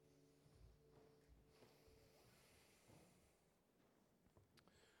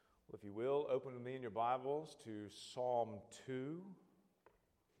If you will, open with me in your Bibles to Psalm 2.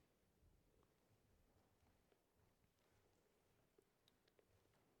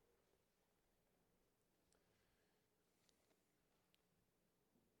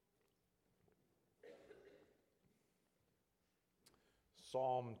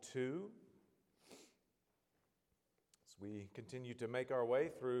 Psalm 2. As we continue to make our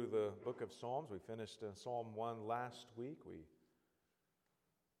way through the book of Psalms, we finished Psalm 1 last week. We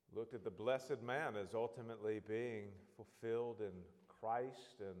looked at the blessed man as ultimately being fulfilled in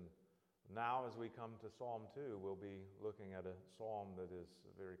Christ, and now as we come to Psalm 2, we'll be looking at a psalm that is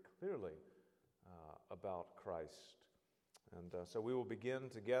very clearly about Christ. And so we will begin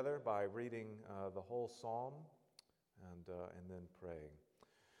together by reading the whole psalm and then praying.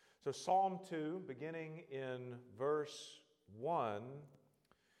 So Psalm 2, beginning in verse 1,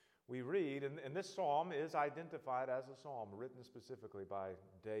 we read, and this psalm is identified as a psalm written specifically by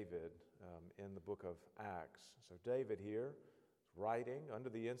David in the book of Acts. So David here is writing under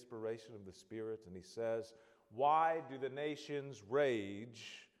the inspiration of the Spirit, and he says, "Why do the nations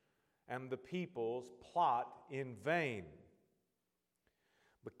rage and the peoples plot in vain?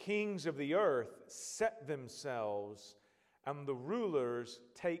 The kings of the earth set themselves, and the rulers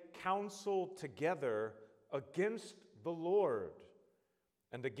take counsel together against the Lord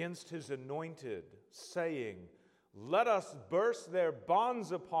and against his anointed, saying, 'Let us burst their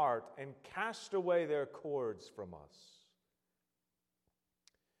bonds apart and cast away their cords from us.'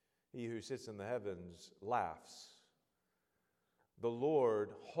 He who sits in the heavens laughs. The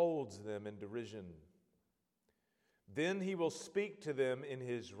Lord holds them in derision. Then he will speak to them in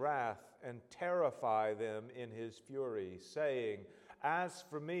his wrath and terrify them in his fury, saying, 'As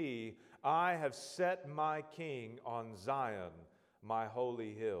for me, I have set my king on Zion, my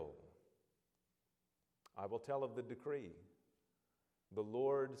holy hill. I will tell of the decree. The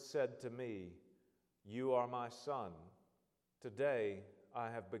Lord said to me, "You are my son. Today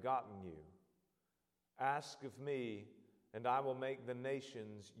I have begotten you. Ask of me, and I will make the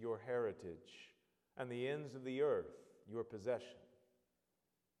nations your heritage, and the ends of the earth your possession.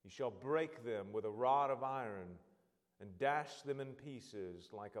 You shall break them with a rod of iron and dash them in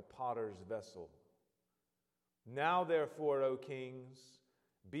pieces like a potter's vessel. Now therefore, O kings,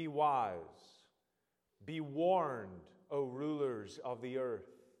 be wise. Be warned, O rulers of the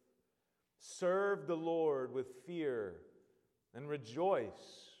earth. Serve the Lord with fear and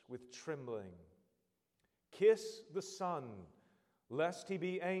rejoice with trembling. Kiss the Son, lest he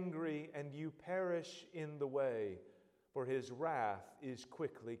be angry and you perish in the way, for his wrath is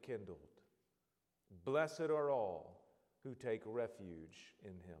quickly kindled. Blessed are all who take refuge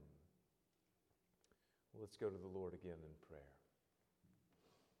in him." Let's go to the Lord again in prayer.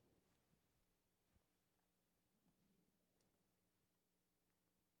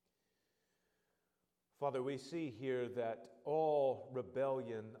 Father, we see here that all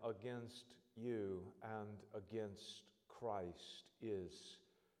rebellion against you and against Christ is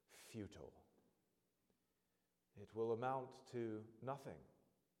futile. It will amount to nothing.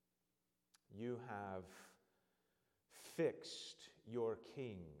 You have fixed your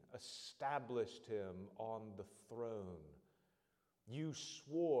king, established him on the throne. You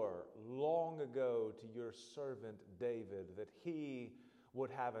swore long ago to your servant David that he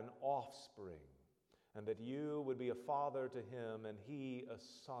would have an offspring, and that you would be a father to him and he a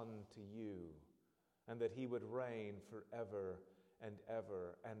son to you, and that he would reign forever and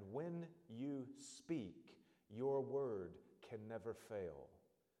ever. And when you speak, your word can never fail.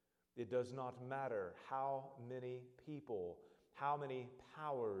 It does not matter how many people, how many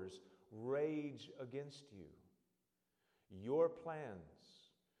powers rage against you. Your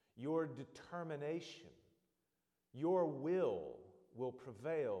plans, your determination, your will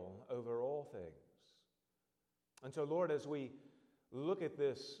prevail over all things. And so, Lord, as we look at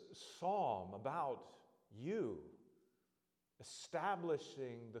this psalm about you,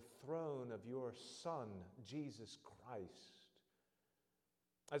 establishing the throne of your Son, Jesus Christ,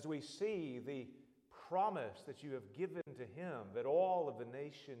 as we see the promise that you have given to him, that all of the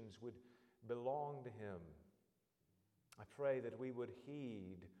nations would belong to him, I pray that we would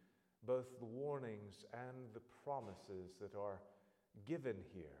heed both the warnings and the promises that are given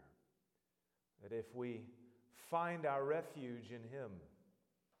here. That if we find our refuge in him,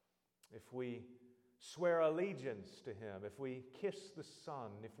 if we swear allegiance to him, if we kiss the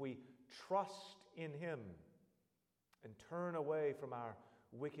Son, if we trust in him and turn away from our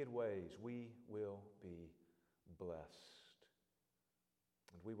wicked ways, we will be blessed.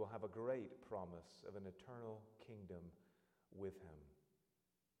 And we will have a great promise of an eternal kingdom with him.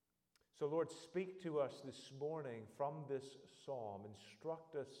 So, Lord, speak to us this morning from this psalm.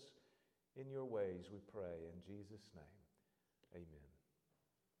 Instruct us in your ways, we pray. In Jesus' name, amen.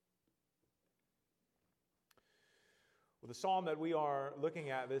 Well, the psalm that we are looking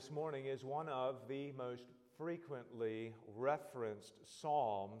at this morning is one of the most frequently referenced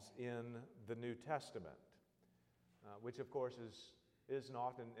psalms in the New Testament, which of course is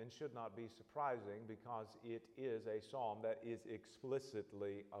not and should not be surprising, because it is a psalm that is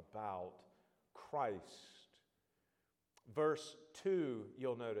explicitly about Christ. Verse 2,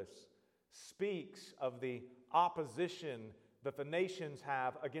 you'll notice, speaks of the opposition that the nations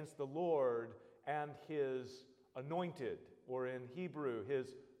have against the Lord and His anointed, or in Hebrew,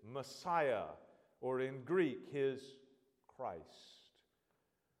 His Messiah, or in Greek, His Christ.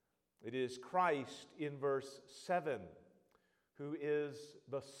 It is Christ in verse 7 who is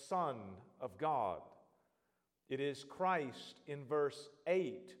the Son of God. It is Christ in verse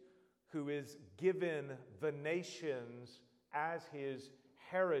 8 who is given the nations as His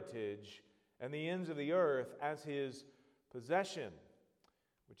heritage and the ends of the earth as His possession,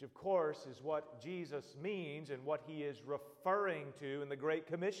 which of course is what Jesus means and what He is referring to in the Great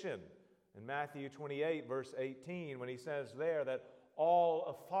Commission in Matthew 28 verse 18, when He says there that all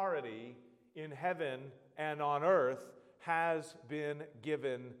authority in heaven and on earth has been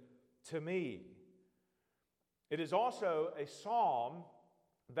given to me. It is also a psalm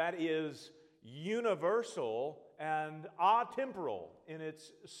that is universal and atemporal in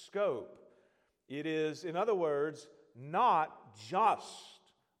its scope. It is, in other words, not just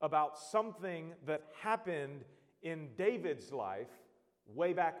about something that happened in David's life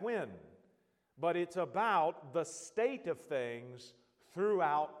way back when, but it's about the state of things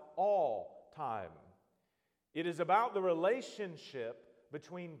throughout all time. It is about the relationship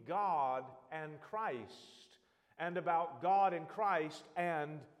between God and Christ, and about God and Christ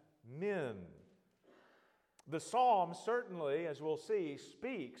and men. The psalm certainly, as we'll see,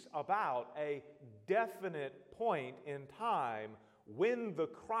 speaks about a definite point in time when the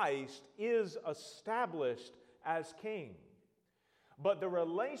Christ is established as king. But the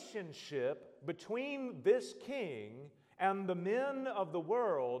relationship between this king and the men of the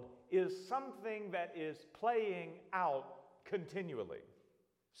world is something that is playing out continually,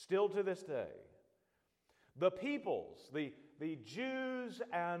 still to this day. The peoples, the Jews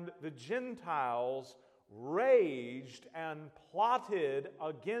and the Gentiles, raged and plotted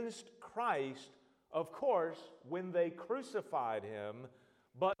against Christ, of course, when they crucified Him,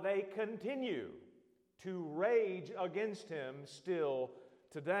 but they continue to rage against Him still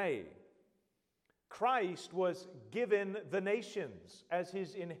today. Christ was given the nations as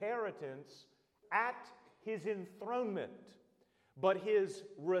His inheritance at His enthronement, but His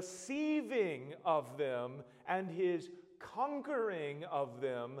receiving of them and His conquering of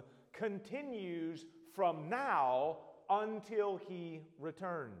them continues from now until He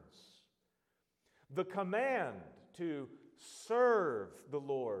returns. The command to serve the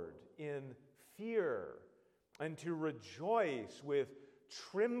Lord in fear and to rejoice with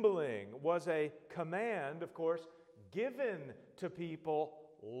trembling was a command, of course, given to people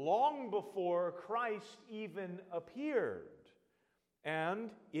long before Christ even appeared.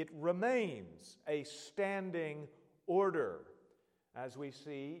 And it remains a standing order, as we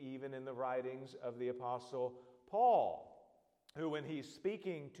see even in the writings of the Apostle Paul, who, when he's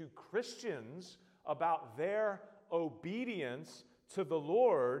speaking to Christians about their obedience to the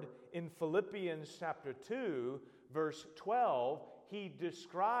Lord in Philippians chapter 2, verse 12, he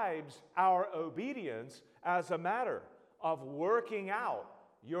describes our obedience as a matter of working out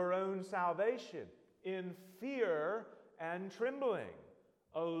your own salvation in fear and trembling,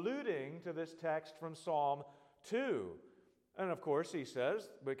 alluding to this text from Psalm 2. And of course, he says,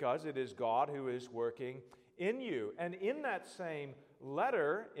 because it is God who is working in you. And in that same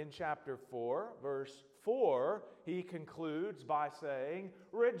letter, in chapter 4, verse 4, he concludes by saying,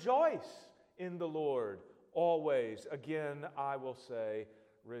 rejoice in the Lord always. Again, I will say,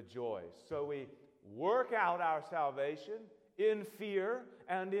 rejoice. So we work out our salvation in fear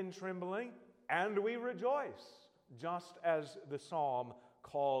and in trembling, and we rejoice, just as the psalm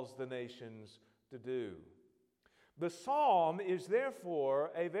calls the nations to do. The psalm is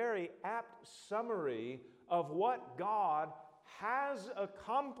therefore a very apt summary of what God has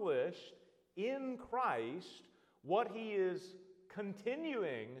accomplished in Christ, what He is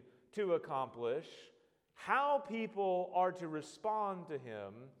continuing to accomplish, how people are to respond to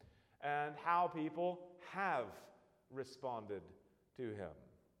Him, and how people have responded to Him.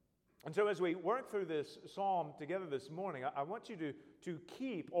 And so as we work through this psalm together this morning, I want you to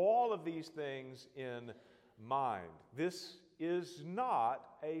keep all of these things in mind. This is not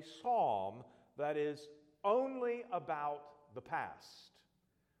a psalm that is only about the past.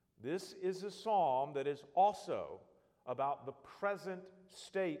 This is a psalm that is also about the present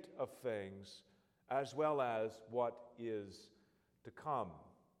state of things as well as what is to come.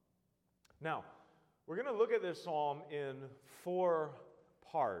 Now, we're going to look at this psalm in 4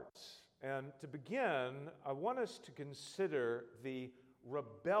 parts. And to begin, I want us to consider the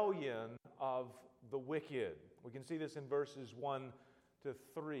rebellion of the wicked. We can see this in verses 1 to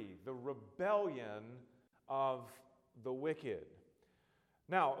 3. The rebellion of the wicked.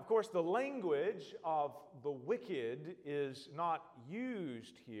 Now, of course, the language of the wicked is not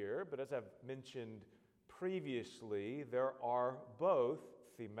used here, but as I've mentioned previously, there are both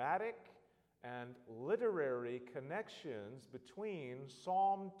thematic and literary connections between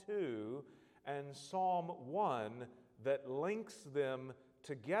Psalm 2 and Psalm 1 that links them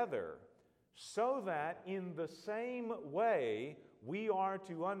together, so that in the same way we are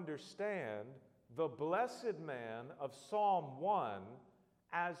to understand the blessed man of Psalm 1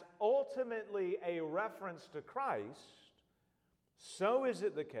 as ultimately a reference to Christ, so is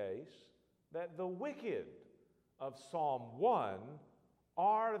it the case that the wicked of Psalm 1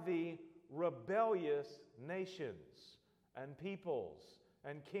 are the rebellious nations and peoples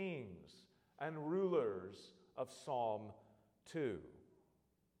and kings and rulers of Psalm 2.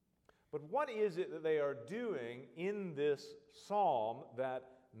 But what is it that they are doing in this psalm that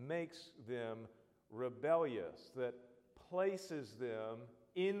makes them rebellious, that places them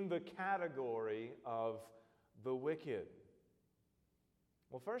in the category of the wicked?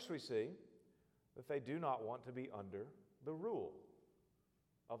 Well, first we see that they do not want to be under the rule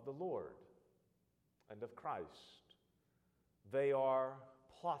of the Lord and of Christ. They are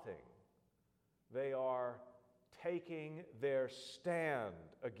plotting. They are taking their stand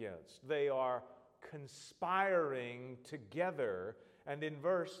against. They are conspiring together. And in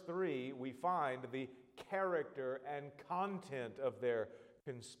verse 3, we find the character and content of their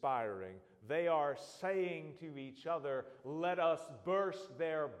conspiring. They are saying to each other, "Let us burst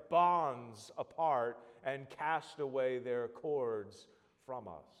their bonds apart and cast away their cords from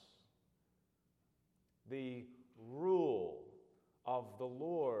us." The rule of the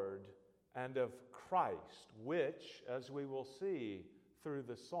Lord and of Christ, which, as we will see through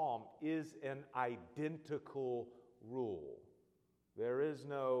the psalm, is an identical rule. There is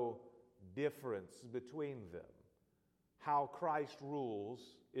no difference between them. How Christ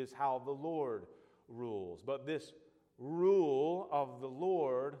rules is how the Lord rules. But this rule of the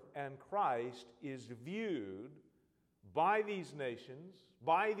Lord and Christ is viewed by these nations,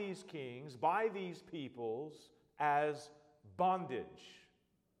 by these kings, by these peoples as bondage,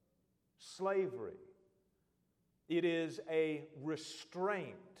 slavery. It is a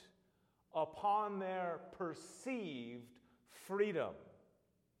restraint upon their perceived freedom.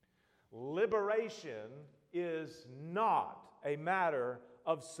 Liberation is not a matter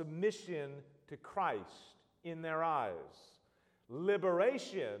of submission to Christ in their eyes.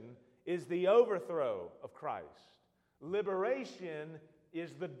 Liberation is the overthrow of Christ. Liberation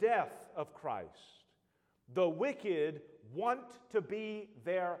is the death of Christ. The wicked want to be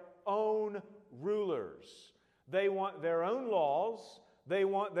their own rulers. They want their own laws. They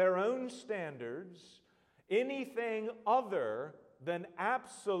want their own standards. Anything other than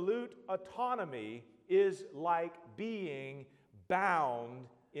absolute autonomy is like being bound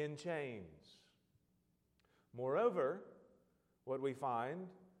in chains. Moreover, what we find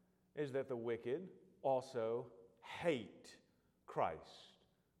is that the wicked also hate Christ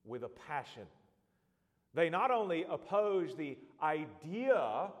with a passion. They not only oppose the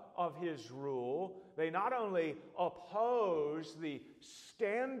idea of his rule, they not only oppose the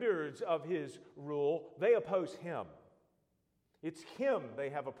standards of his rule, they oppose him. It's him they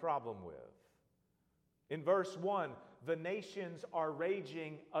have a problem with. In verse 1, the nations are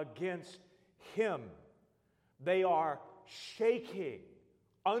raging against him. They are shaking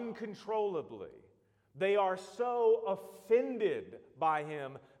uncontrollably. They are so offended by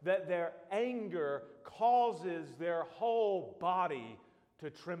him that their anger causes their whole body to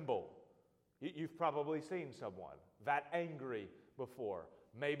tremble. You've probably seen someone that angry before,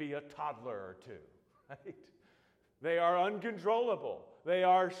 maybe a toddler or two, right? They are uncontrollable. They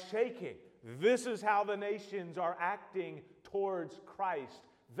are shaking. This is how the nations are acting towards Christ.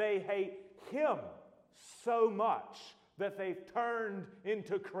 They hate him so much that they've turned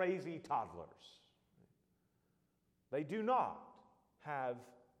into crazy toddlers. They do not have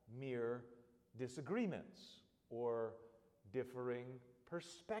mere disagreements or differing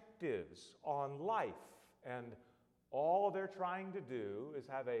perspectives on life, and all they're trying to do is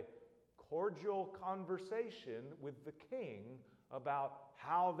have a cordial conversation with the king about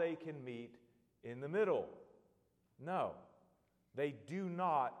how they can meet in the middle. No, They do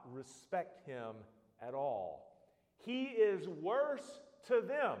not respect him at all. He is worse to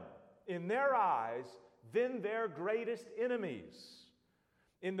them in their eyes than their greatest enemies.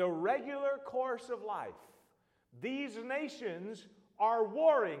 In the regular course of life, these nations are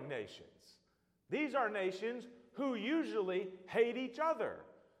warring nations. These are nations who usually hate each other,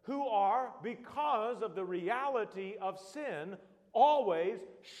 who are, because of the reality of sin, always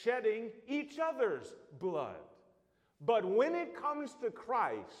shedding each other's blood. But when it comes to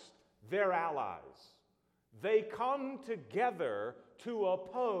Christ, they're allies. They come together to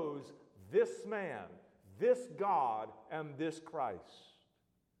oppose this man, this God, and this Christ.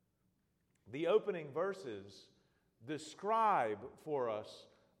 The opening verses describe for us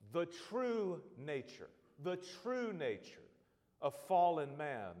the true nature of fallen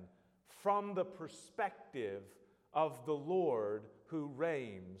man from the perspective of the Lord who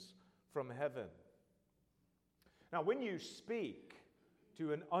reigns from heaven. Now, when you speak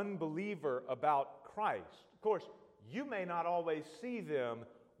to an unbeliever about Christ, of course, you may not always see them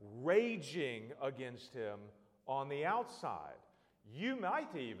raging against him on the outside. You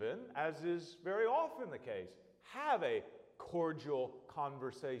might even, as is very often the case, have a cordial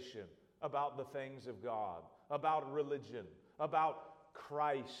conversation about the things of God, about religion, about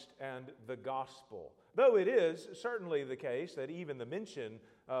Christ and the gospel. Though it is certainly the case that even the mention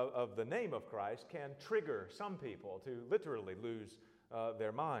of the name of Christ can trigger some people to literally lose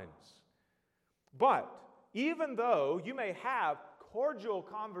their minds. But even though you may have cordial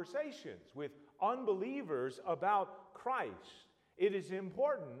conversations with unbelievers about Christ, it is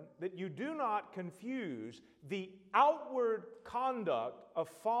important that you do not confuse the outward conduct of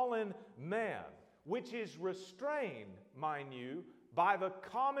fallen man, which is restrained, mind you, by the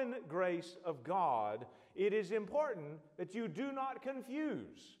common grace of God. It is important that you do not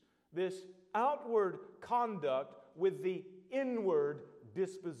confuse this outward conduct with the inward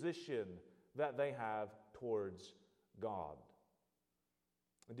disposition that they have towards God.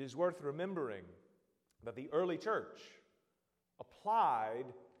 It is worth remembering that the early church applied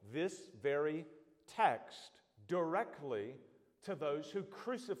this very text directly to those who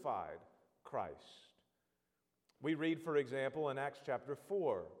crucified Christ. We read, for example, in Acts chapter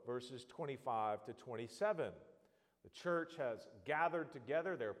 4, verses 25 to 27. The church has gathered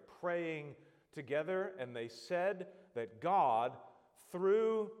together, they're praying together, and they said that God,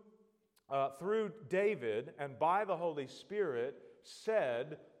 through David and by the Holy Spirit,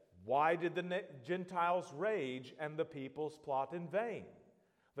 said, "Why did the Gentiles rage and the peoples plot in vain?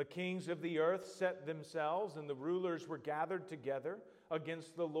 The kings of the earth set themselves, and the rulers were gathered together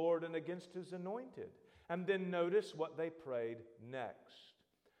against the Lord and against his anointed." And then notice what they prayed next.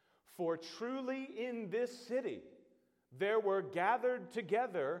 "For truly in this city there were gathered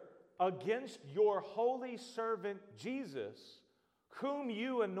together against your holy servant Jesus, whom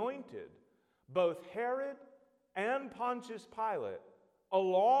you anointed, both Herod and Pontius Pilate,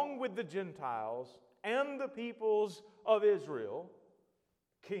 along with the Gentiles and the peoples of Israel,"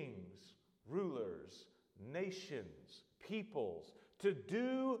 kings, rulers, nations, peoples, "to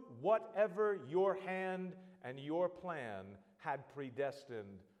do whatever your hand and your plan had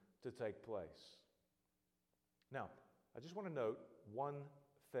predestined to take place." Now, I just want to note one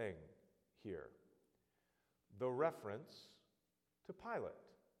thing here. The reference to Pilate.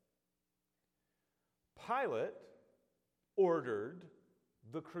 Pilate ordered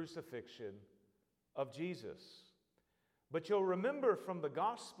the crucifixion of Jesus. But you'll remember from the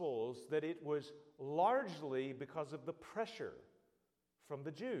Gospels that it was largely because of the pressure from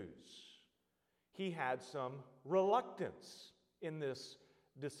the Jews. He had some reluctance in this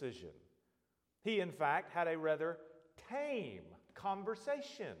decision. He, in fact, had a rather tame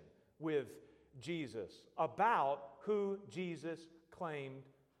conversation with Jesus about who Jesus claimed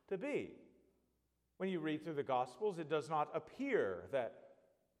to be. When you read through the Gospels, it does not appear that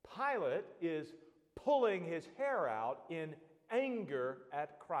Pilate is pulling his hair out in anger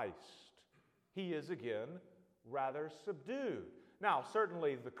at Christ. He is, again, rather subdued. Now,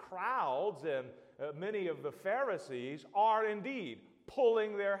 certainly the crowds and many of the Pharisees are indeed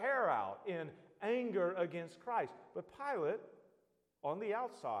pulling their hair out in anger against Christ. But Pilate, on the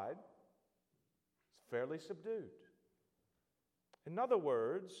outside, is fairly subdued. In other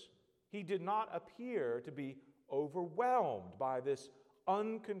words, he did not appear to be overwhelmed by this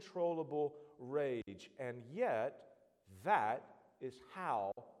uncontrollable rage. And yet, that is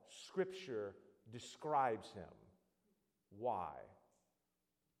how Scripture describes him. Why?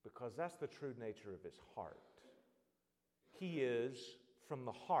 Because that's the true nature of his heart. He is, from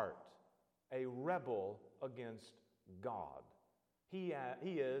the heart, a rebel against God. He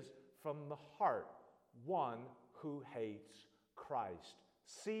is, from the heart, one who hates Christ,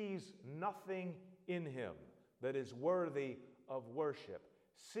 sees nothing in him that is worthy of worship,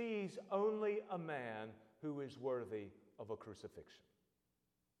 sees only a man who is worthy of a crucifixion.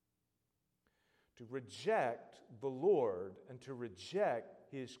 To reject the Lord and to reject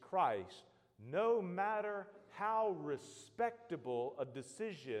his Christ, no matter how respectable a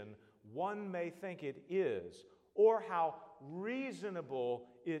decision one may think it is, or how reasonable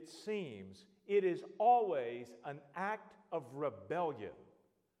it seems, it is always an act of rebellion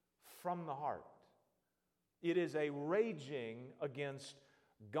from the heart. It is a raging against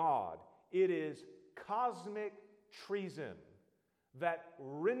God. It is cosmic treason that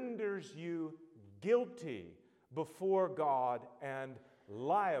renders you guilty before God and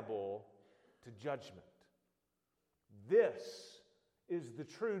liable to judgment. This is the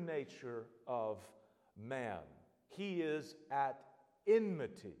true nature of man. He is at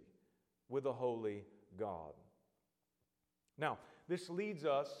enmity with a holy God. Now, this leads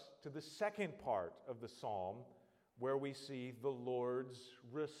us to the second part of the psalm, where we see the Lord's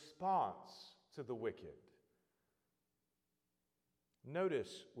response to the wicked.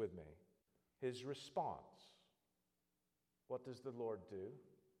 Notice with me his response. What does the Lord do?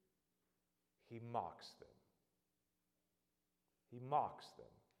 He mocks them. He mocks them.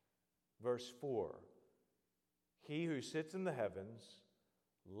 Verse 4, he who sits in the heavens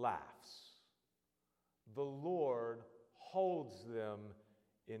laughs. The Lord holds them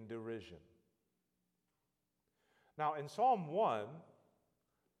in derision. Now, in Psalm 1,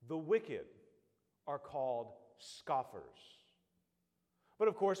 the wicked are called scoffers. But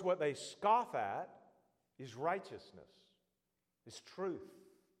of course, what they scoff at is righteousness, is truth.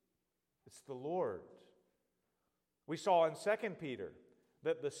 It's the Lord. We saw in 2 Peter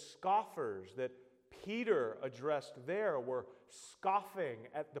that the scoffers that Peter addressed there were scoffing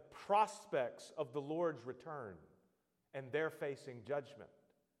at the prospects of the Lord's return, and they're facing judgment.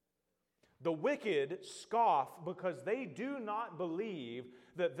 The wicked scoff because they do not believe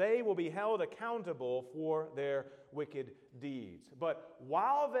that they will be held accountable for their wicked deeds. But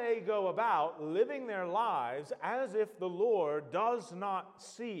while they go about living their lives as if the Lord does not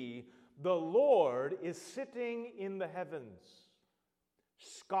see, the Lord is sitting in the heavens,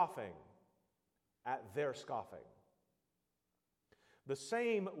 scoffing at their scoffing. The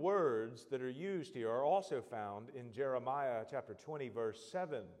same words that are used here are also found in Jeremiah chapter 20, verse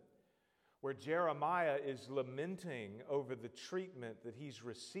 7, where Jeremiah is lamenting over the treatment that he's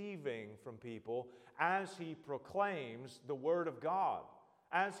receiving from people as he proclaims the Word of God,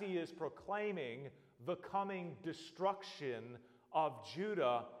 as he is proclaiming the coming destruction of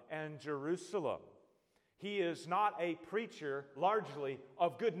Judah and Jerusalem. He is not a preacher largely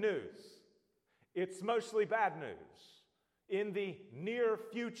of good news. It's mostly bad news. In the near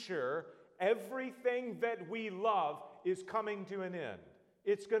future, everything that we love is coming to an end.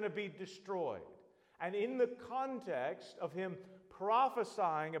 It's going to be destroyed. And in the context of him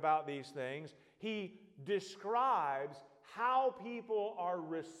prophesying about these things, he describes how people are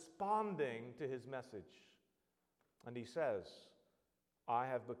responding to his message. And he says, I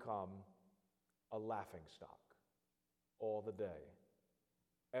have become a laughingstock all the day.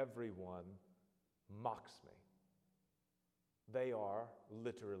 Everyone mocks me. They are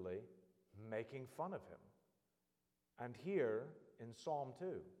literally making fun of him. And here in Psalm 2,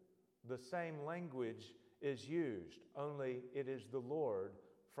 the same language is used, only it is the Lord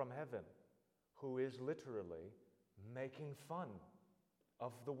from heaven who is literally making fun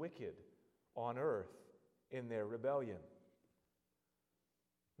of the wicked on earth in their rebellion.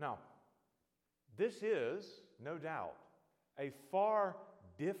 Now, this is, no doubt, a far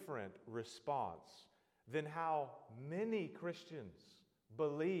different response than how many Christians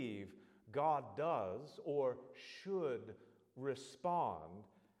believe God does or should respond,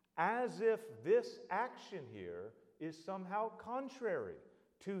 as if this action here is somehow contrary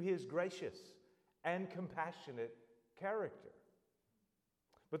to his gracious and compassionate character.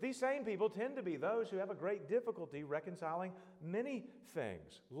 But these same people tend to be those who have a great difficulty reconciling many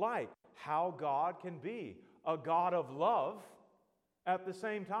things, like how God can be a God of love. At the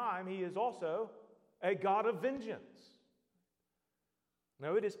same time, he is also a God of vengeance.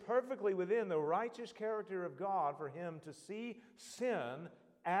 Now, it is perfectly within the righteous character of God for him to see sin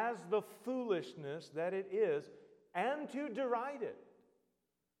as the foolishness that it is and to deride it.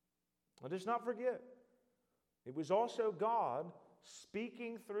 Let us not forget, it was also God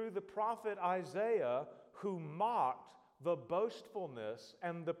speaking through the prophet Isaiah who mocked the boastfulness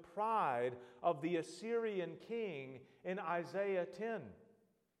and the pride of the Assyrian king in Isaiah 10.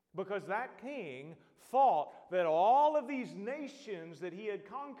 Because that king thought that all of these nations that he had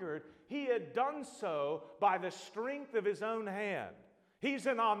conquered, he had done so by the strength of his own hand. He's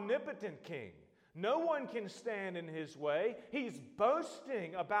an omnipotent king. No one can stand in his way. He's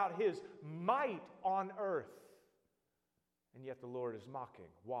boasting about his might on earth. And yet the Lord is mocking.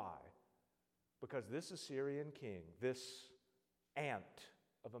 Why? Because this Assyrian king, this ant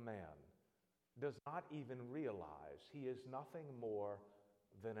of a man, does not even realize he is nothing more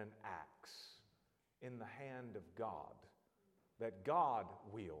than an axe in the hand of God, that God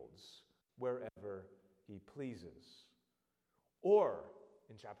wields wherever he pleases. Or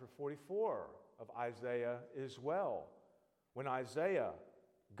in chapter 44 of Isaiah as well, when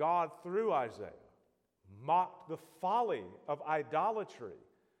God through Isaiah, mocked the folly of idolatry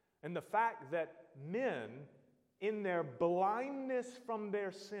and the fact that men, in their blindness from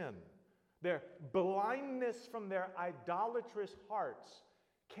their sin, their blindness from their idolatrous hearts,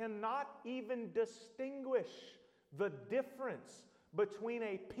 cannot even distinguish the difference between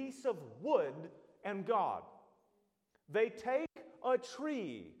a piece of wood and God. They take a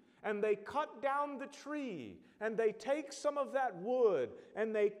tree and they cut down the tree and they take some of that wood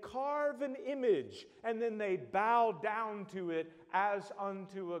and they carve an image and then they bow down to it as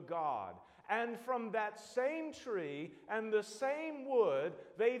unto a god. And from that same tree and the same wood,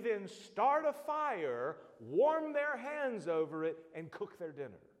 they then start a fire, warm their hands over it, and cook their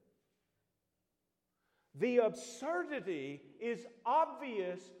dinner. The absurdity is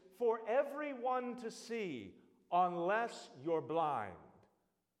obvious for everyone to see unless you're blind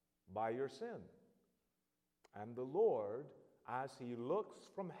by your sin. And the Lord, as he looks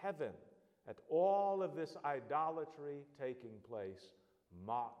from heaven at all of this idolatry taking place,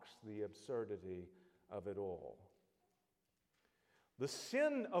 mocks the absurdity of it all. The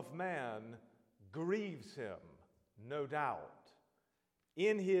sin of man grieves him, no doubt.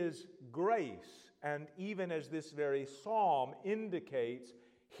 In his grace, and even as this very psalm indicates,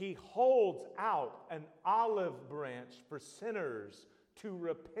 he holds out an olive branch for sinners to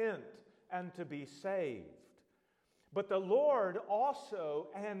repent and to be saved. But the Lord also,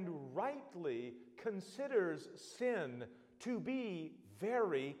 and rightly, considers sin to be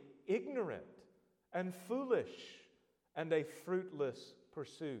very ignorant and foolish and a fruitless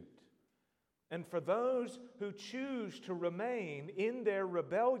pursuit. And for those who choose to remain in their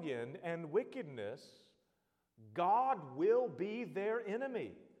rebellion and wickedness, God will be their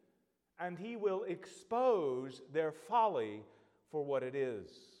enemy, and he will expose their folly for what it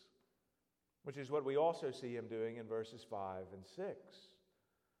is, which is what we also see him doing in verses 5 and 6.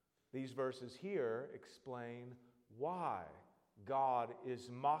 These verses here explain why God is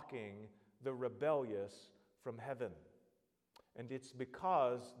mocking the rebellious from heaven. And it's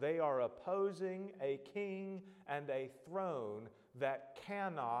because they are opposing a king and a throne that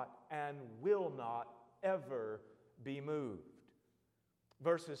cannot and will not ever be moved.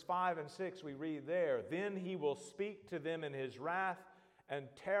 Verses 5 and 6 we read there, "Then he will speak to them in his wrath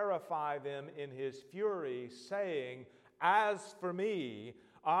and terrify them in his fury, saying, 'As for me,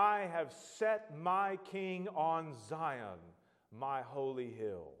 I have set my king on Zion, my holy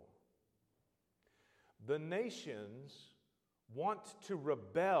hill.'" The nations want to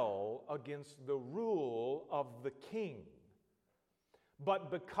rebel against the rule of the king.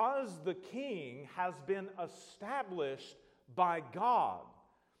 But because the king has been established by God,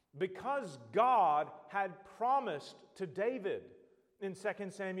 because God had promised to David in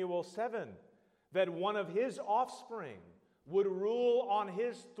 2 Samuel 7 that one of his offspring would rule on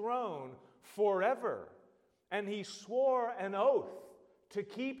his throne forever, and he swore an oath to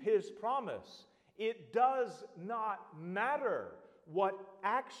keep his promise, it does not matter what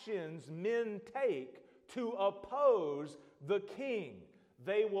actions men take to oppose the king.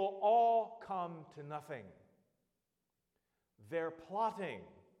 They will all come to nothing. Their plotting,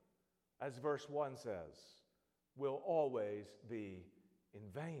 as verse 1 says, will always be in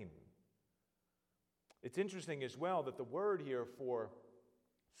vain. It's interesting as well that the word here for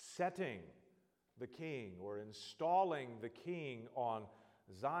setting the king or installing the king on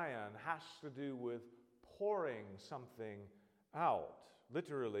Zion has to do with pouring something out.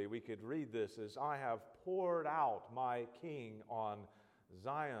 Literally, we could read this as, "I have poured out my king on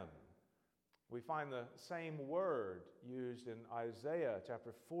Zion." We find the same word used in Isaiah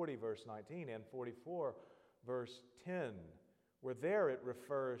chapter 40, verse 19, and 44, verse 10, where there it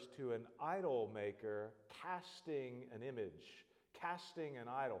refers to an idol maker casting an image, casting an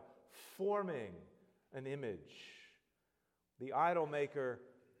idol, forming an image. The idol maker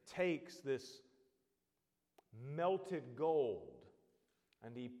takes this melted gold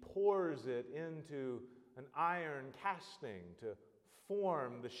and he pours it into an iron casting to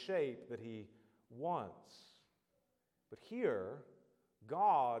form the shape that he once. But here,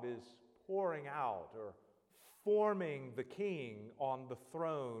 God is pouring out or forming the king on the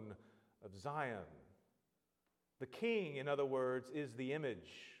throne of Zion. The king, in other words, is the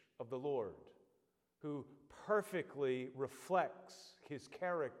image of the Lord, who perfectly reflects his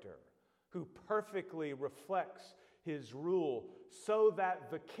character, who perfectly reflects his rule, so that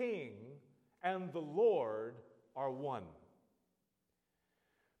the king and the Lord are one.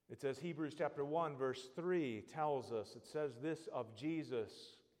 It says, Hebrews chapter 1, verse 3 tells us, it says this of Jesus,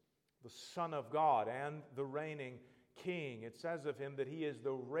 the Son of God and the reigning King. It says of him that he is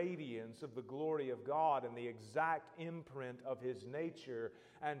the radiance of the glory of God and the exact imprint of his nature,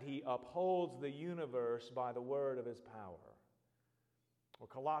 and he upholds the universe by the word of his power. Or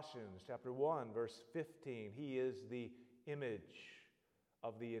Colossians chapter 1, verse 15, he is the image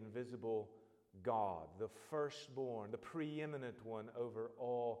of the invisible God, the firstborn, the preeminent one over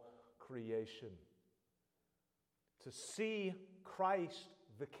all creation. To see Christ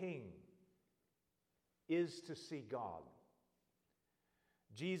the King is to see God.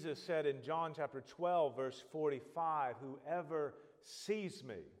 Jesus said in John chapter 12, verse 45, whoever sees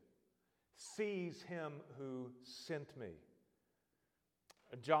me, sees him who sent me.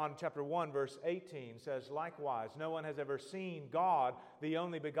 John chapter 1, verse 18 says, likewise, no one has ever seen God, the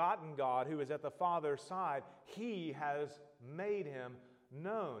only begotten God, who is at the Father's side. He has made him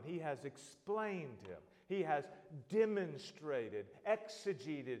known. He has explained him. He has demonstrated,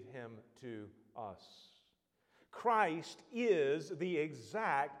 exegeted him to us. Christ is the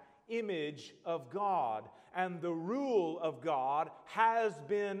exact image of God, and the rule of God has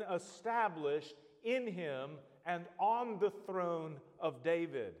been established in him and on the throne of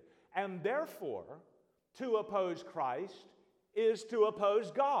David. And therefore, to oppose Christ is to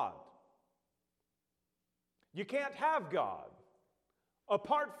oppose God. You can't have God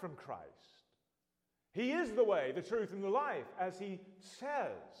apart from Christ. He is the way, the truth, and the life. As he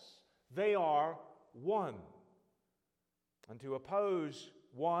says, they are one. And to oppose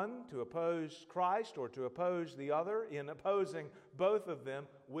one, to oppose Christ, or to oppose the other, in opposing both of them,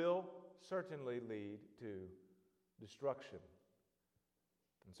 will certainly lead to destruction.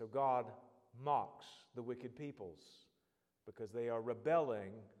 And so God mocks the wicked peoples because they are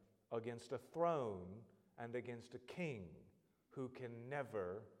rebelling against a throne and against a king who can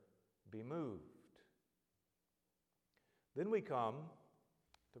never be moved. Then we come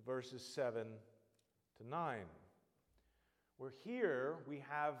to verses 7 to 9, where here we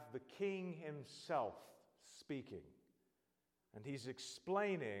have the king himself speaking, and he's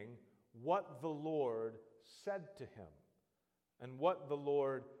explaining what the Lord said to him and what the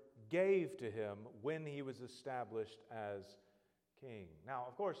Lord gave to him when he was established as king. Now,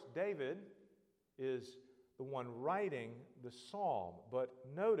 of course, David is the one writing the psalm, but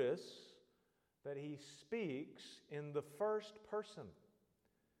notice that he speaks in the first person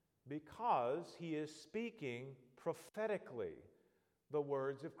because he is speaking prophetically the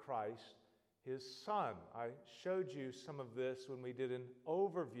words of Christ, his Son. I showed you some of this when we did an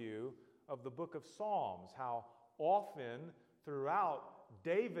overview of the book of Psalms, how often throughout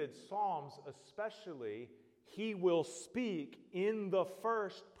David's Psalms especially, he will speak in the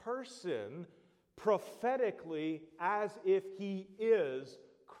first person prophetically as if he is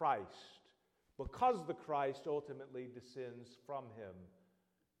Christ, because the Christ ultimately descends from him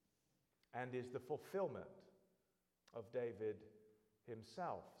and is the fulfillment of David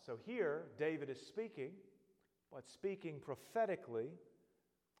himself. So here, David is speaking, but speaking prophetically,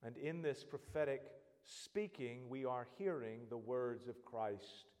 and in this prophetic speaking, we are hearing the words of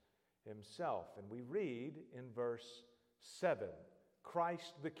Christ himself. And we read in verse 7,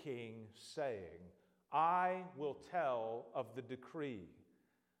 Christ the King saying, I will tell of the decree.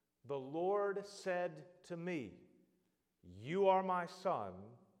 The Lord said to me, you are my son,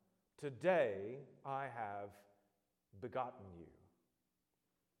 today I have begotten you.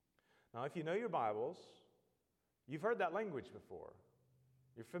 Now, if you know your Bibles, you've heard that language before.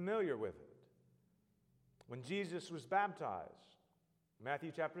 You're familiar with it. When Jesus was baptized,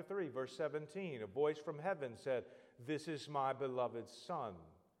 Matthew chapter 3, verse 17, a voice from heaven said, this is my beloved Son,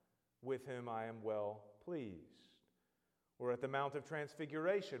 with whom I am well pleased. Or at the Mount of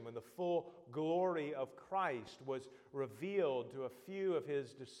Transfiguration, when the full glory of Christ was revealed to a few of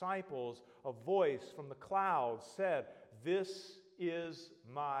his disciples, a voice from the clouds said, this is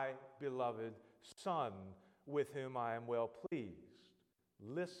my beloved Son, with whom I am well pleased.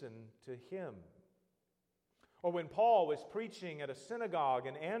 Listen to him. Or when Paul was preaching at a synagogue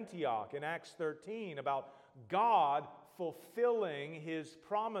in Antioch in Acts 13 about God fulfilling his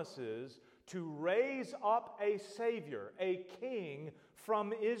promises to raise up a Savior, a King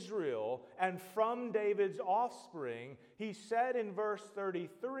from Israel and from David's offspring, he said in verse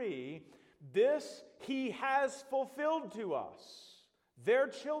 33, this he has fulfilled to us, their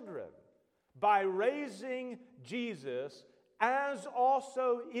children, by raising Jesus, as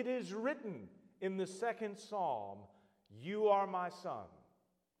also it is written in the second psalm, you are my son.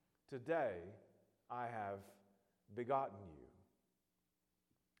 Today I have begotten you.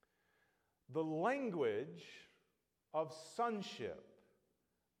 The language of sonship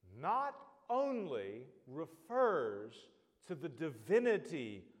not only refers to the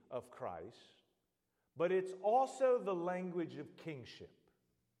divinity of Christ, but it's also the language of kingship.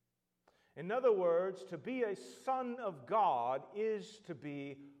 In other words, to be a son of God is to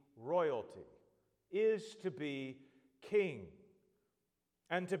be royalty, is to be king.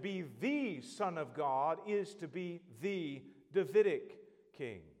 And to be the Son of God is to be the Davidic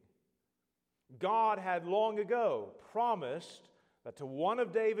king. God had long ago promised that to one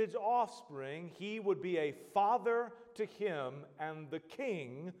of David's offspring, he would be a father to him, and the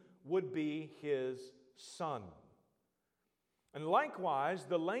king would be his son. And likewise,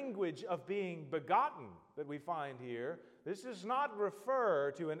 the language of being begotten that we find here, this does not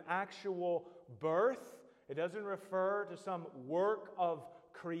refer to an actual birth. It doesn't refer to some work of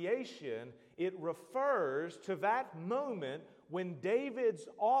creation. It refers to that moment when David's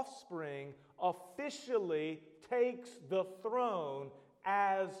offspring officially takes the throne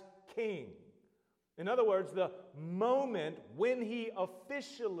as king. In other words, the moment when he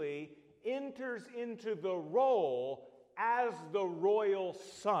officially enters into the role as the royal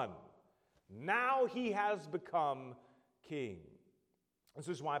son. Now he has become king. This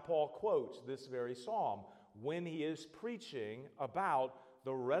is why Paul quotes this very psalm when he is preaching about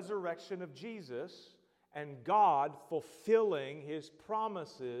the resurrection of Jesus and God fulfilling his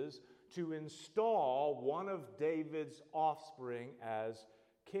promises to install one of David's offspring as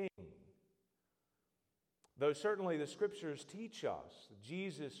king. Though certainly the scriptures teach us that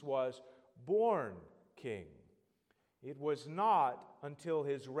Jesus was born king, it was not until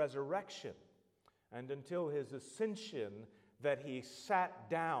his resurrection and until his ascension that he sat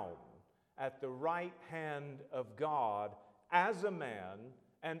down at the right hand of God as a man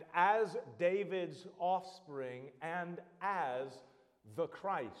and as David's offspring and as the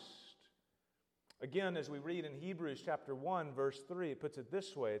Christ. Again, as we read in Hebrews chapter 1, verse 3, it puts it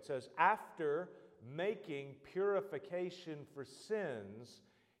this way. It says, after making purification for sins,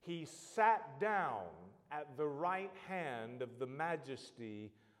 he sat down at the right hand of the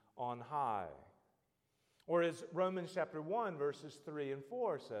majesty on high. Or as Romans chapter 1, verses 3 and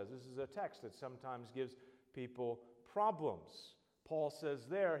 4 says, this is a text that sometimes gives people problems. Paul says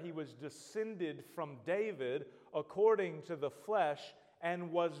there, he was descended from David according to the flesh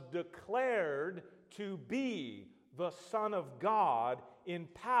and was declared to be the Son of God in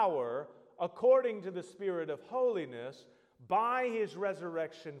power according to the Spirit of holiness by his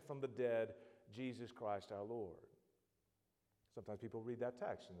resurrection from the dead, Jesus Christ our Lord. Sometimes people read that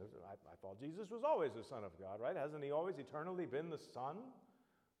text and I thought Jesus was always the Son of God, right? Hasn't he always eternally been the Son?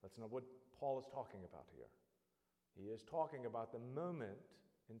 That's not what Paul is talking about here. He is talking about the moment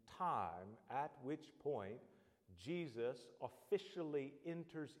in time at which point Jesus officially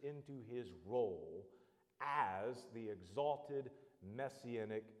enters into his role as the exalted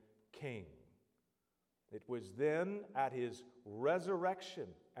messianic king. It was then at his resurrection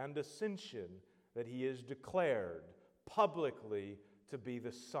and ascension that he is declared publicly to be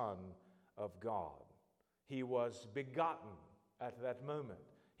the Son of God. He was begotten at that moment.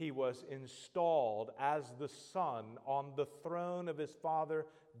 He was installed as the son on the throne of his father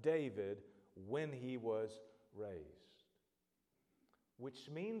David when he was raised. Which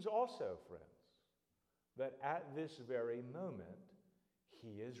means also, friends, that at this very moment,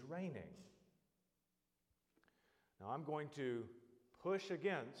 he is reigning. Now, I'm going to push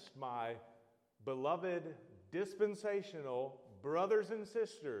against my beloved dispensational brothers and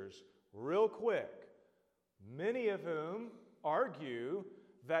sisters real quick, many of whom argue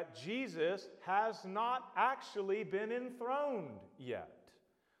that Jesus has not actually been enthroned yet.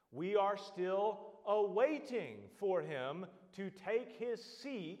 We are still awaiting for him to take his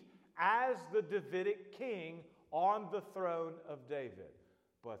seat as the Davidic king on the throne of David.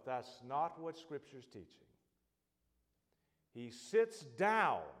 But that's not what Scripture's teaching. He sits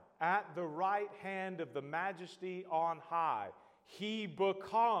down at the right hand of the majesty on high. He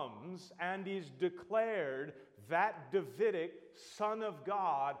becomes and is declared that Davidic Son of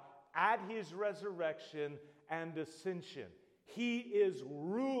God at his resurrection and ascension. He is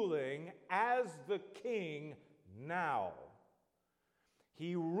ruling as the king now.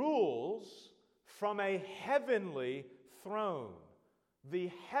 He rules from a heavenly throne,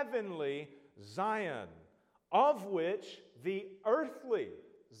 the heavenly Zion, of which the earthly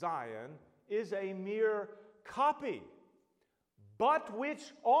Zion is a mere copy, but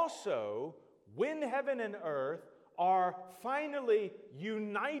which also, when heaven and earth are finally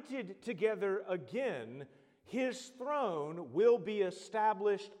united together again, his throne will be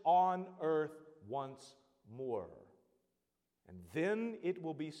established on earth once more. And then it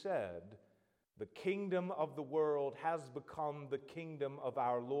will be said, the kingdom of the world has become the kingdom of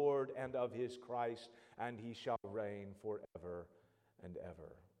our Lord and of his Christ, and he shall reign forever and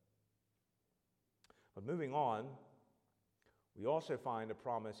ever. But moving on, we also find a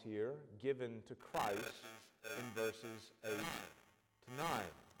promise here given to Christ in verses 8 to 9.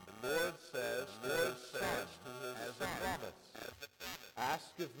 The Lord says to his Son as a promise,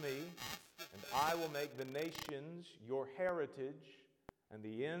 "Ask of me, and I will make the nations your heritage, and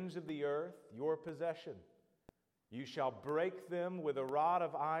the ends of the earth your possession. You shall break them with a rod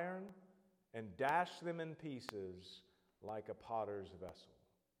of iron, and dash them in pieces like a potter's vessel."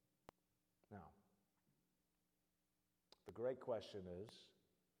 Now, the great question is,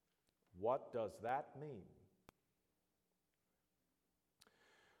 what does that mean?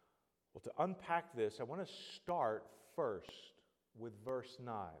 Well, to unpack this, I want to start first with verse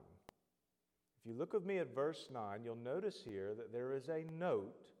 9. If you look with me at verse 9, you'll notice here that there is a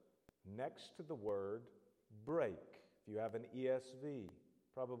note next to the word break. If you have an ESV,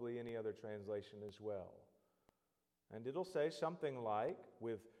 probably any other translation as well. And it'll say something like,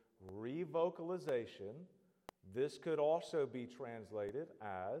 with revocalization, this could also be translated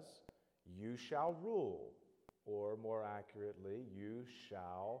as, you shall rule, or more accurately, you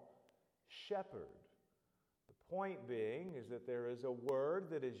shall shepherd. The point being is that there is a word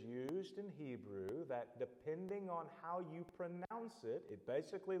that is used in Hebrew that, depending on how you pronounce it, it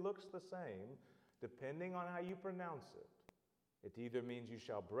basically looks the same, depending on how you pronounce it. It either means you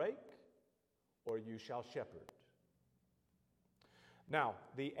shall break or you shall shepherd. Now,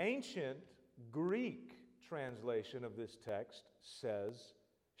 the ancient Greek translation of this text says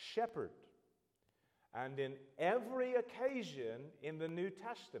shepherd. And in every occasion in the New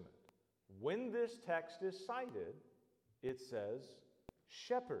Testament, when this text is cited, it says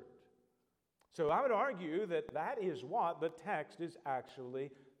shepherd. So I would argue that that is what the text is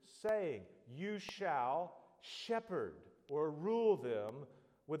actually saying. You shall shepherd or rule them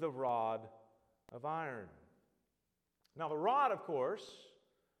with a rod of iron. Now, the rod, of course,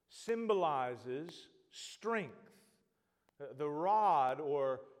 symbolizes strength. The rod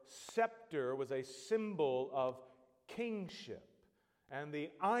or scepter was a symbol of kingship, and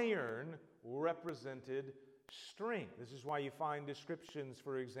the iron represented strength. This is why you find descriptions,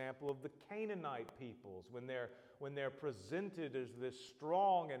 for example, of the Canaanite peoples when they're presented as this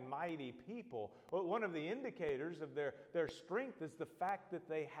strong and mighty people. Well, one of the indicators of their strength is the fact that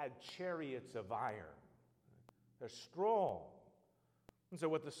they had chariots of iron. They're strong. And so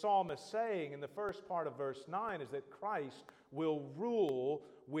what the psalmist is saying in the first part of verse 9 is that Christ will rule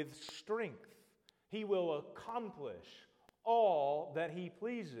with strength. He will accomplish all that he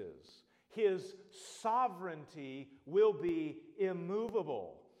pleases. His sovereignty will be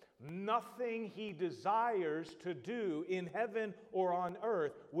immovable. Nothing he desires to do in heaven or on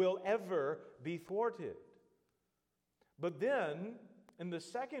earth will ever be thwarted. But then, in the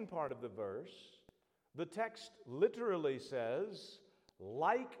second part of the verse, the text literally says,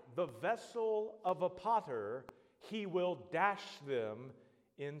 like the vessel of a potter, he will dash them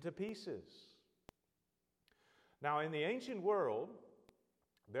into pieces. Now, in the ancient world,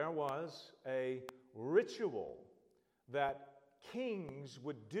 there was a ritual that kings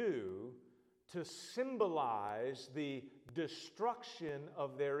would do to symbolize the destruction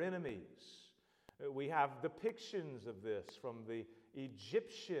of their enemies. We have depictions of this from the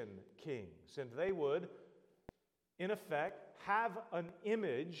Egyptian kings, and they would, in effect, have an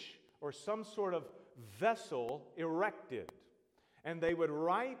image or some sort of vessel erected. And they would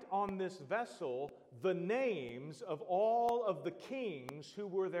write on this vessel the names of all of the kings who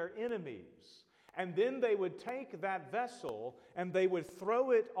were their enemies. And then they would take that vessel and they would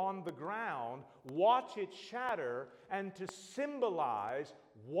throw it on the ground, watch it shatter, and to symbolize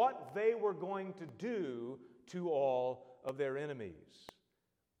what they were going to do to all of their enemies.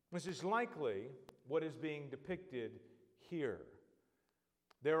 This is likely what is being depicted here.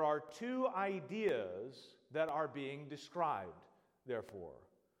 There are two ideas that are being described, therefore.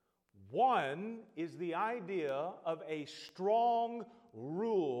 One is the idea of a strong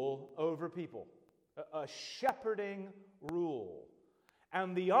rule over people, a shepherding rule.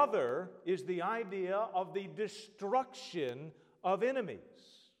 And the other is the idea of the destruction of enemies.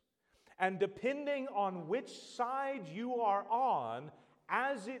 And depending on which side you are on,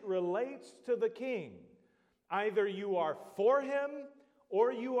 as it relates to the king. Either you are for him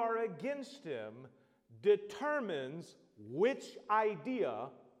or you are against him, determines which idea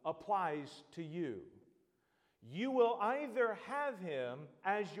applies to you. You will either have him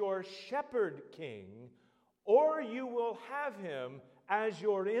as your shepherd king, or you will have him as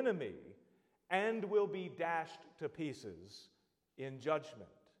your enemy and will be dashed to pieces in judgment.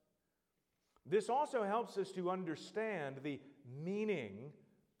 This also helps us to understand the meaning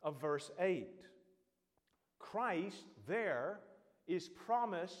of verse 8. Christ there is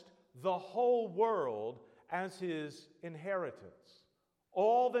promised the whole world as his inheritance,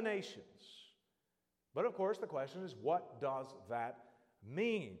 all the nations. But of course, the question is, what does that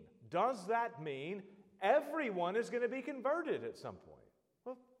mean? Does that mean everyone is going to be converted at some point?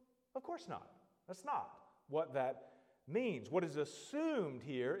 Well, of course not. That's not what that means. What is assumed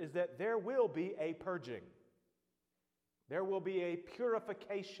here is that there will be a purging. There will be a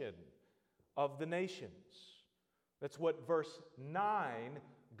purification of the nations. That's what verse 9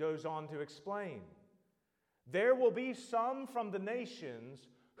 goes on to explain. There will be some from the nations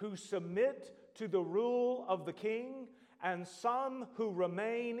who submit to the rule of the king, and some who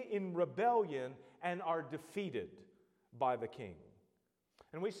remain in rebellion and are defeated by the king.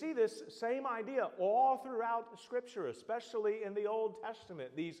 And we see this same idea all throughout Scripture, especially in the Old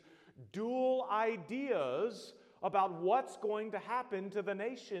Testament, these dual ideas about what's going to happen to the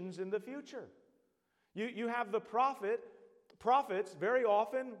nations in the future. You have the prophets very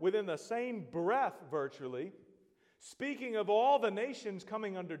often within the same breath virtually, speaking of all the nations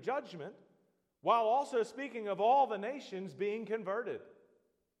coming under judgment, while also speaking of all the nations being converted.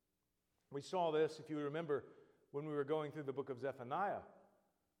 We saw this, if you remember, when we were going through the book of Zephaniah.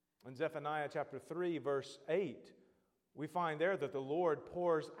 In Zephaniah chapter 3, verse 8, we find there that the Lord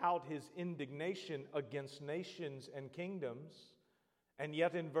pours out his indignation against nations and kingdoms, and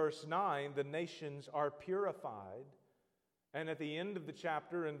yet in verse 9, the nations are purified. And at the end of the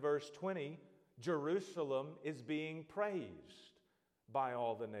chapter, in verse 20, Jerusalem is being praised by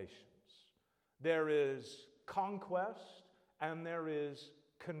all the nations. There is conquest and there is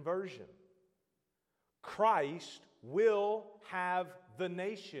conversion. Christ will have the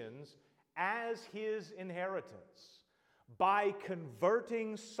nations as his inheritance by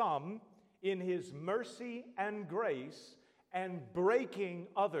converting some in his mercy and grace and breaking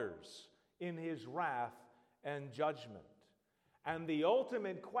others in his wrath and judgment. And the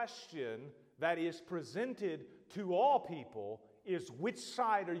ultimate question that is presented to all people is, which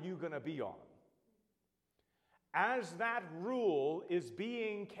side are you going to be on? As that rule is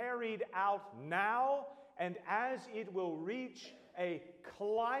being carried out now, and as it will reach a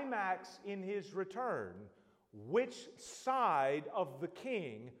climax in his return, which side of the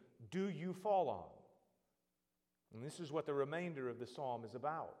king do you fall on? And this is what the remainder of the psalm is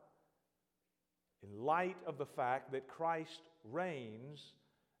about. In light of the fact that Christ reigns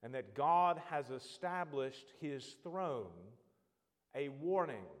and that God has established his throne, a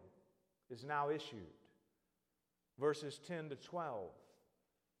warning is now issued. Verses 10 to 12.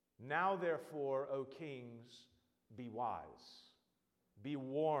 Now therefore, O kings, be wise. Be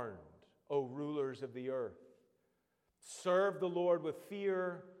warned, O rulers of the earth. Serve the Lord with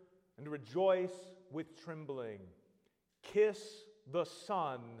fear and rejoice with trembling. Kiss the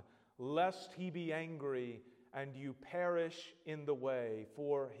Son, lest he be angry and you perish in the way,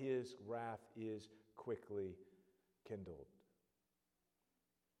 for his wrath is quickly kindled.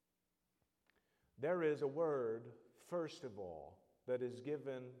 There is a word, first of all, that is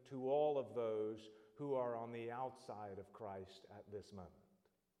given to all of those who are on the outside of Christ at this moment.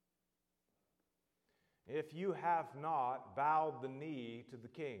 If you have not bowed the knee to the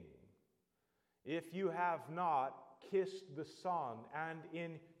King, if you have not kissed the Son and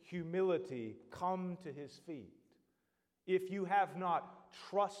in humility come to his feet, if you have not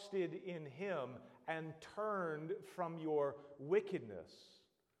trusted in him and turned from your wickedness,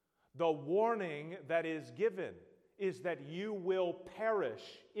 the warning that is given is that you will perish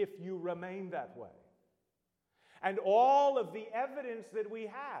if you remain that way. And all of the evidence that we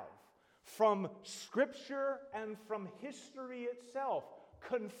have from Scripture and from history itself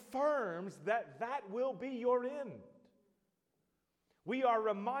confirms that that will be your end. We are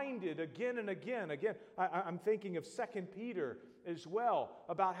reminded again and again, I'm thinking of 2 Peter as well,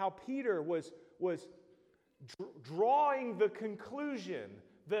 about how Peter was drawing the conclusion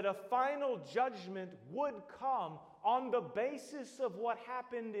that a final judgment would come on the basis of what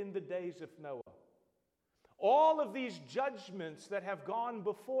happened in the days of Noah. All of these judgments that have gone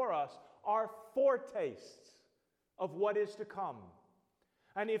before us are foretastes of what is to come.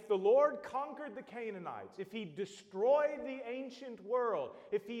 And if the Lord conquered the Canaanites, if He destroyed the ancient world,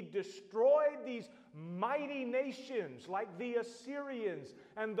 if He destroyed these mighty nations like the Assyrians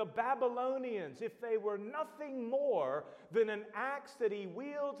and the Babylonians, if they were nothing more than an axe that He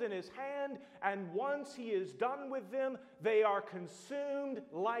wields in His hand, and once He is done with them, they are consumed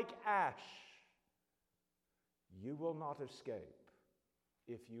like ash, you will not escape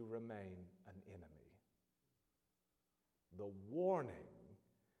if you remain an enemy. The warning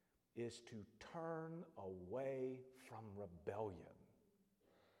is to turn away from rebellion.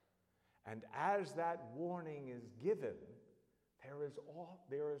 And as that warning is given,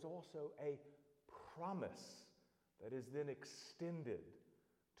 there is also a promise that is then extended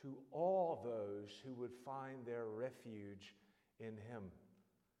to all those who would find their refuge in Him.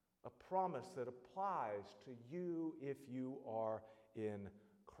 A promise that applies to you if you are in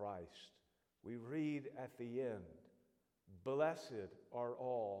Christ. We read at the end, "Blessed are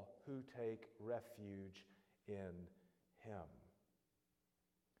all who take refuge in Him."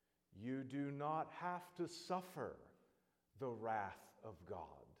 You do not have to suffer the wrath of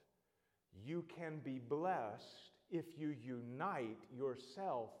God. You can be blessed if you unite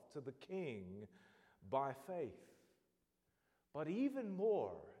yourself to the King by faith. But even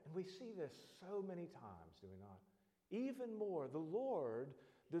more, and we see this so many times, do we not? Even more, the Lord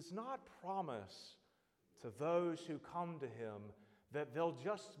does not promise to those who come to Him that they'll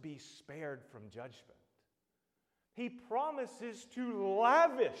just be spared from judgment. He promises to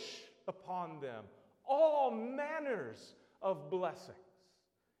lavish upon them all manners of blessings.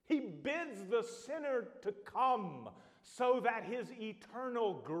 He bids the sinner to come so that His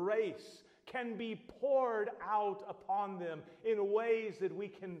eternal grace can be poured out upon them in ways that we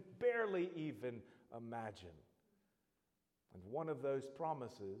can barely even imagine. And one of those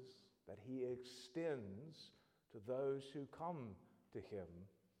promises that He extends to those who come to Him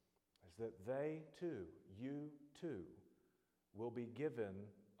is that they too, you too, will be given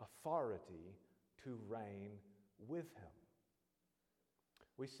authority to reign with Him.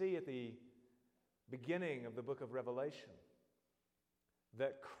 We see at the beginning of the book of Revelation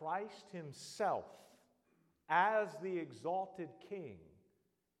that Christ Himself, as the exalted King,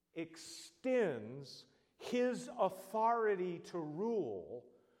 extends His authority to rule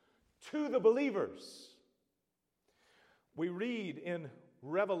to the believers. We read in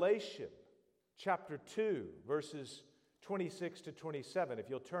Revelation chapter 2, verses 26 to 27. If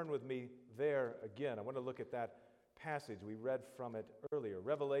you'll turn with me there again, I want to look at that passage. We read from it earlier.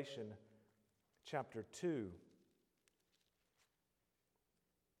 Revelation chapter 2.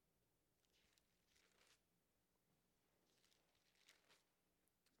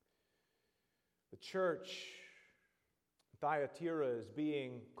 The church, Thyatira, is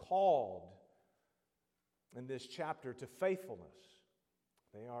being called in this chapter to faithfulness.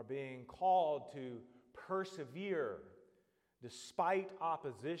 They are being called to persevere despite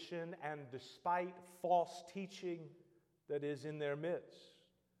opposition and despite false teaching that is in their midst.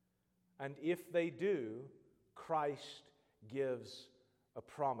 And if they do, Christ gives a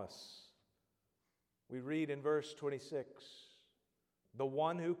promise. We read in verse 26, "The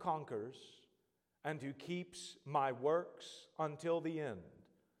one who conquers and who keeps my works until the end,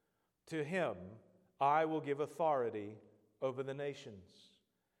 to him I will give authority over the nations,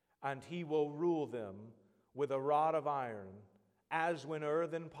 and he will rule them with a rod of iron, as when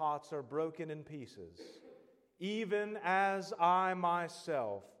earthen pots are broken in pieces, even as I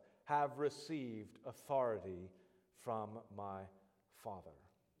myself have received authority from my Father."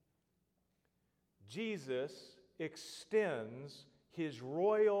 Jesus extends His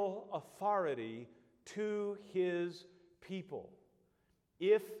royal authority to His people.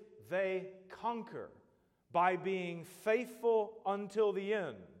 If they conquer by being faithful until the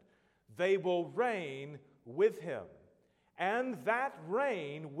end, they will reign with Him. And that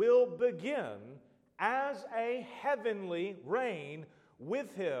reign will begin as a heavenly reign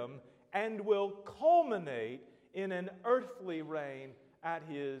with Him and will culminate in an earthly reign at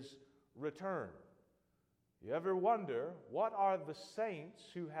His return. You ever wonder, what are the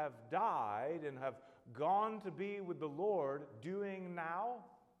saints who have died and have gone to be with the Lord doing now?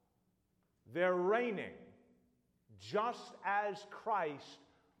 They're reigning, just as Christ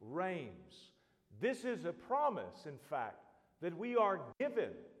reigns. This is a promise, in fact, that we are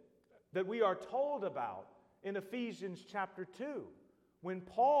given, that we are told about in Ephesians chapter 2, when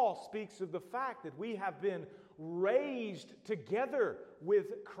Paul speaks of the fact that we have been raised together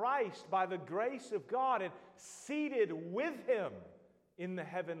with Christ by the grace of God and seated with Him in the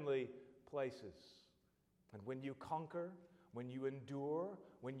heavenly places. And when you conquer, when you endure,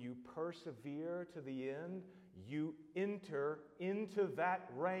 when when you persevere to the end, you enter into that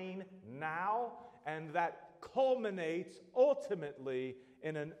reign now, and that culminates ultimately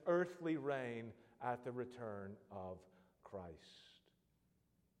in an earthly reign at the return of Christ.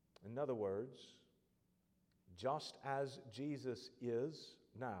 In other words, just as Jesus is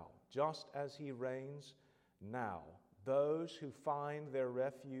now, just as he reigns now, those who find their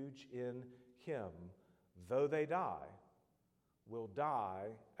refuge in him, though they die, will die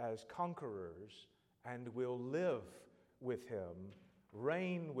as conquerors and will live with him,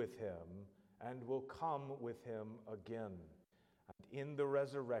 reign with him, and will come with him again. And in the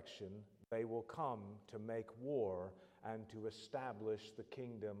resurrection, they will come to make war and to establish the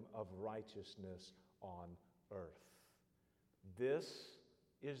kingdom of righteousness on earth. This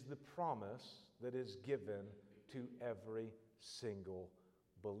is the promise that is given to every single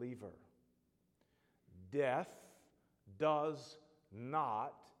believer. Death does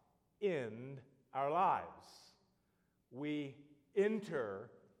not end our lives. We enter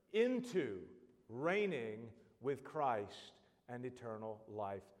into reigning with Christ and eternal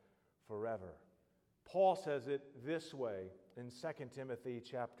life forever. Paul says it this way in 2 Timothy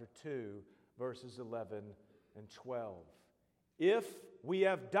chapter 2, verses 11 and 12. If we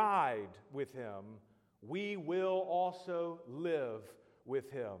have died with him, we will also live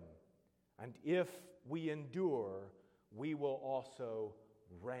with him. And if we endure, we will also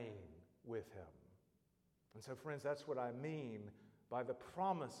reign with him. And so, friends, that's what I mean by the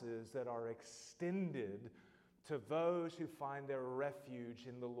promises that are extended to those who find their refuge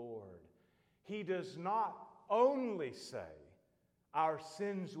in the Lord. He does not only say our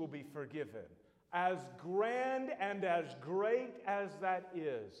sins will be forgiven. As grand and as great as that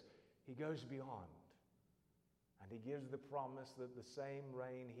is, he goes beyond. And he gives the promise that the same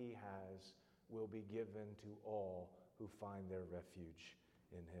reign he has will be given to all who find their refuge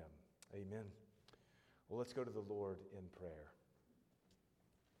in him. Amen. Well, let's go to the Lord in prayer.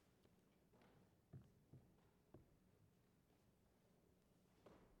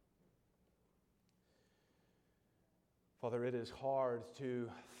 Father, it is hard to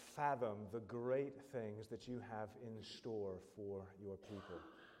fathom the great things that you have in store for your people.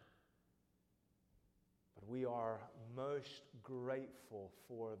 But we are most grateful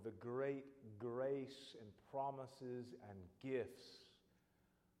for the great grace and promises and gifts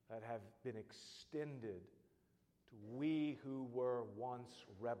that have been extended to we who were once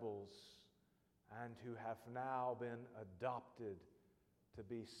rebels and who have now been adopted to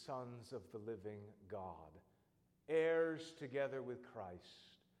be sons of the living God, heirs together with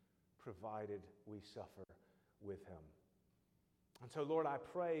Christ, provided we suffer with him. And so, Lord, I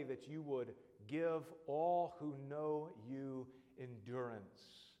pray that you would give all who know you endurance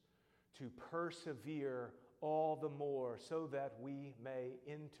to persevere all the more so that we may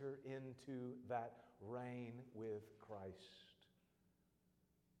enter into that reign with Christ.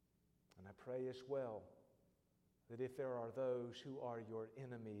 And I pray as well that if there are those who are your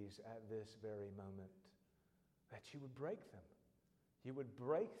enemies at this very moment, that you would break them. You would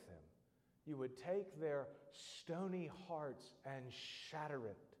break them. You would take their stony hearts and shatter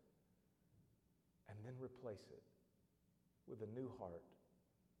it, and then replace it with a new heart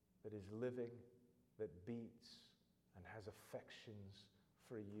that is living, that beats, and has affections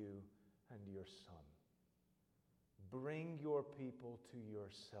for you and your Son. Bring your people to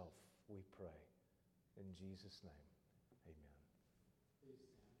yourself, we pray. In Jesus' name, amen.